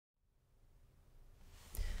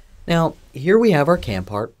Now, here we have our CAM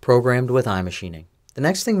part programmed with iMachining. The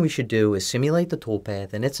next thing we should do is simulate the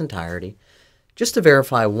toolpath in its entirety, just to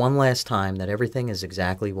verify one last time that everything is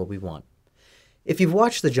exactly what we want. If you've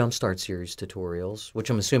watched the Jumpstart series tutorials, which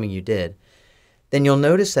I'm assuming you did, then you'll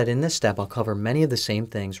notice that in this step I'll cover many of the same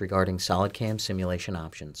things regarding SolidCAM simulation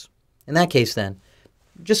options. In that case then,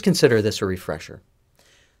 just consider this a refresher.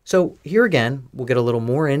 So here again, we'll get a little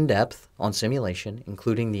more in-depth on simulation,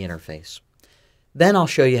 including the interface. Then I'll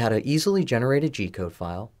show you how to easily generate a G-code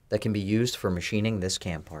file that can be used for machining this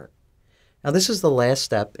CAM part. Now this is the last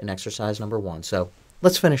step in exercise number 1, so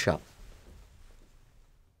let's finish up.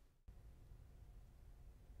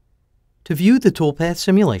 To view the toolpath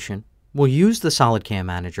simulation, we'll use the SolidCAM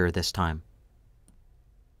manager this time.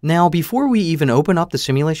 Now before we even open up the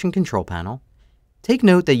simulation control panel, take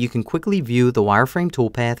note that you can quickly view the wireframe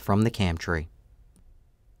toolpath from the CAM tree.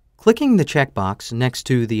 Clicking the checkbox next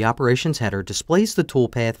to the operations header displays the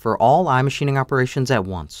toolpath for all iMachining operations at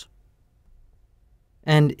once.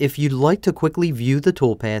 And if you'd like to quickly view the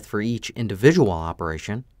toolpath for each individual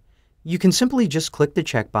operation, you can simply just click the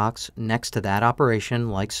checkbox next to that operation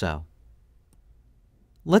like so.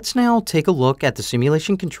 Let's now take a look at the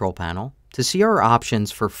simulation control panel to see our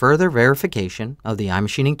options for further verification of the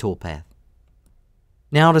iMachining toolpath.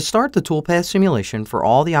 Now to start the toolpath simulation for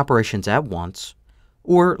all the operations at once,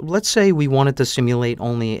 or let's say we wanted to simulate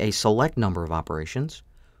only a select number of operations,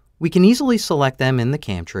 we can easily select them in the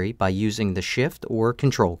CAM tree by using the Shift or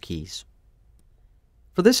Control keys.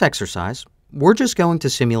 For this exercise, we're just going to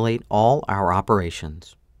simulate all our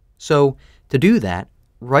operations. So to do that,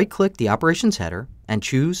 right-click the operations header and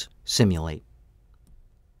choose Simulate.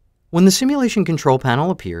 When the simulation control panel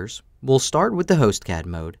appears, we'll start with the HostCAD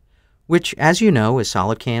mode, which, as you know, is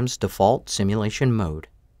SolidCAM's default simulation mode.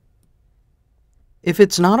 If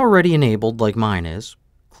it's not already enabled like mine is,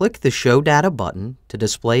 click the Show Data button to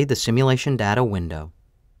display the simulation data window.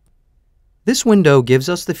 This window gives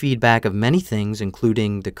us the feedback of many things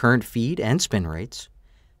including the current feed and spin rates,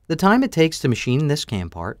 the time it takes to machine this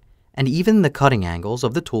CAM part, and even the cutting angles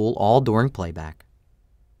of the tool all during playback.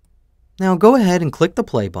 Now go ahead and click the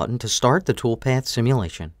play button to start the toolpath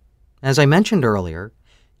simulation. As I mentioned earlier,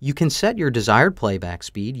 you can set your desired playback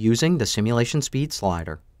speed using the simulation speed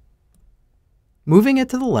slider. Moving it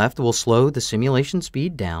to the left will slow the simulation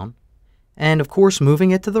speed down, and of course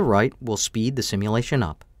moving it to the right will speed the simulation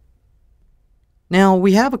up. Now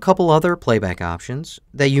we have a couple other playback options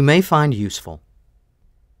that you may find useful.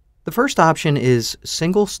 The first option is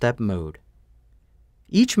single step mode.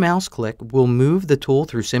 Each mouse click will move the tool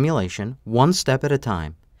through simulation one step at a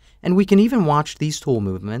time, and we can even watch these tool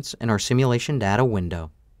movements in our simulation data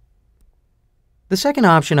window. The second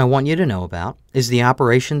option I want you to know about is the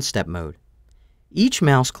operation step mode. Each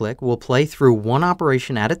mouse click will play through one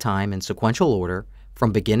operation at a time in sequential order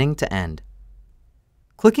from beginning to end.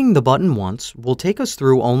 Clicking the button once will take us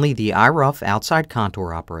through only the iRough outside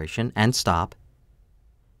contour operation and stop.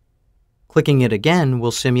 Clicking it again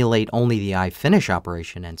will simulate only the iFinish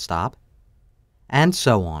operation and stop, and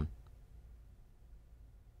so on.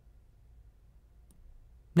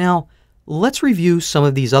 Now, let's review some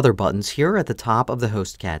of these other buttons here at the top of the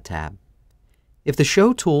HostCAD tab. If the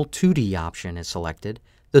Show Tool 2D option is selected,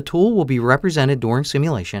 the tool will be represented during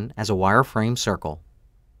simulation as a wireframe circle.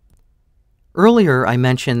 Earlier I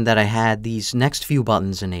mentioned that I had these next few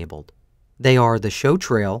buttons enabled. They are the Show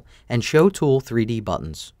Trail and Show Tool 3D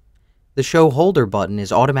buttons. The Show Holder button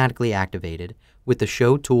is automatically activated with the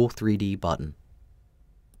Show Tool 3D button.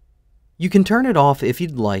 You can turn it off if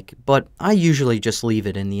you'd like, but I usually just leave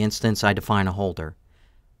it in the instance I define a holder.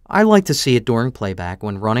 I like to see it during playback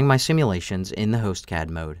when running my simulations in the HostCAD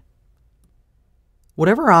mode.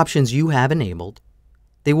 Whatever options you have enabled,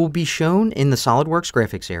 they will be shown in the SolidWorks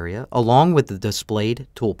graphics area along with the displayed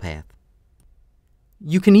toolpath.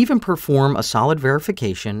 You can even perform a solid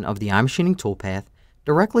verification of the iMachining toolpath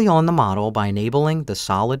directly on the model by enabling the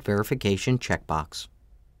Solid Verification checkbox.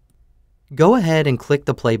 Go ahead and click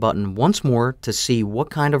the play button once more to see what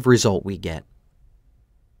kind of result we get.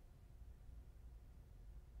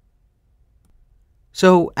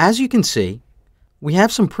 So, as you can see, we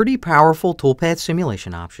have some pretty powerful toolpath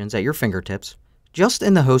simulation options at your fingertips just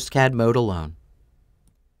in the HostCAD mode alone.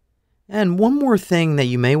 And one more thing that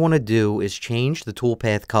you may want to do is change the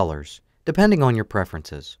toolpath colors, depending on your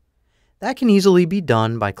preferences. That can easily be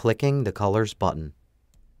done by clicking the Colors button.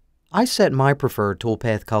 I set my preferred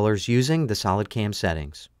toolpath colors using the SolidCAM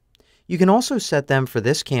settings. You can also set them for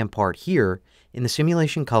this CAM part here in the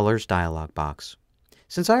Simulation Colors dialog box.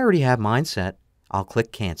 Since I already have mine set, I'll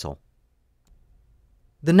click Cancel.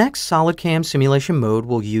 The next SolidCAM simulation mode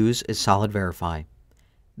we'll use is SolidVerify.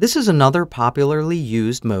 This is another popularly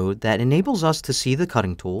used mode that enables us to see the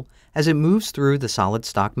cutting tool as it moves through the solid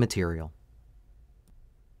stock material.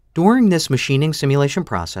 During this machining simulation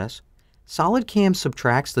process, SolidCAM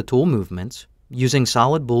subtracts the tool movements using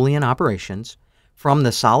solid Boolean operations from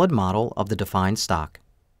the solid model of the defined stock.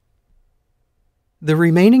 The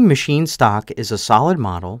remaining machine stock is a solid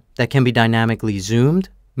model that can be dynamically zoomed,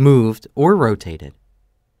 moved, or rotated.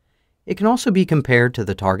 It can also be compared to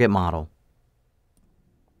the target model.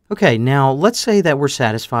 Okay, now let's say that we're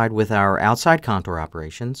satisfied with our outside contour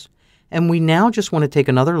operations, and we now just want to take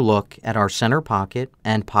another look at our center pocket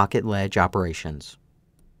and pocket ledge operations.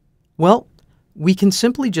 Well, we can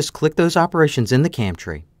simply just click those operations in the CAM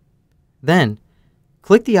tree. Then,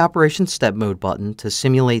 click the Operation Step Mode button to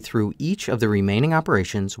simulate through each of the remaining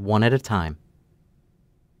operations one at a time.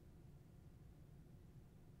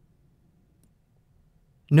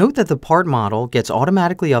 Note that the part model gets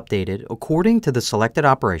automatically updated according to the selected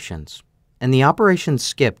operations, and the operations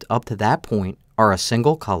skipped up to that point are a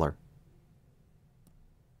single color.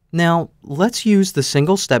 Now, let's use the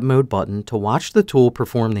Single Step Mode button to watch the tool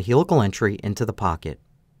perform the helical entry into the pocket.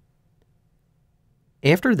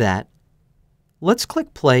 After that, let's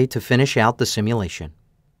click Play to finish out the simulation.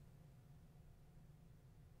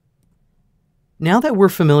 Now that we're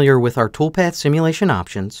familiar with our toolpath simulation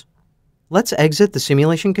options, let's exit the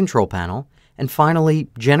simulation control panel and finally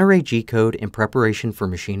generate G-code in preparation for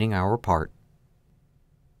machining our part.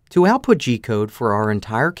 To output G-code for our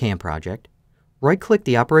entire CAM project, right-click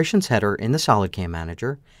the operations header in the SolidCAM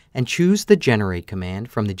Manager and choose the Generate command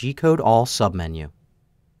from the G-code All submenu.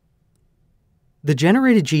 The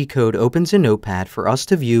generated G-code opens in Notepad for us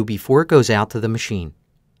to view before it goes out to the machine.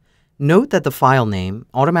 Note that the file name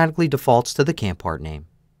automatically defaults to the CAM part name.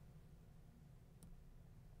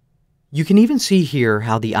 You can even see here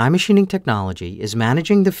how the iMachining technology is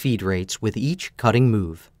managing the feed rates with each cutting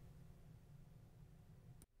move.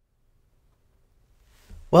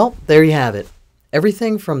 Well, there you have it.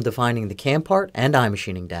 Everything from defining the CAM part and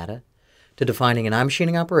iMachining data to defining an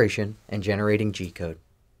iMachining operation and generating G-code.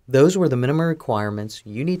 Those were the minimum requirements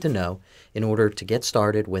you need to know in order to get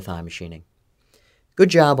started with iMachining. Good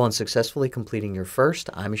job on successfully completing your first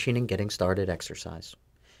iMachining Getting Started exercise.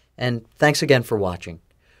 And thanks again for watching.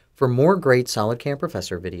 For more great SolidCAM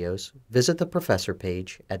Professor videos, visit the Professor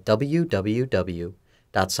page at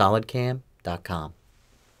www.solidcam.com.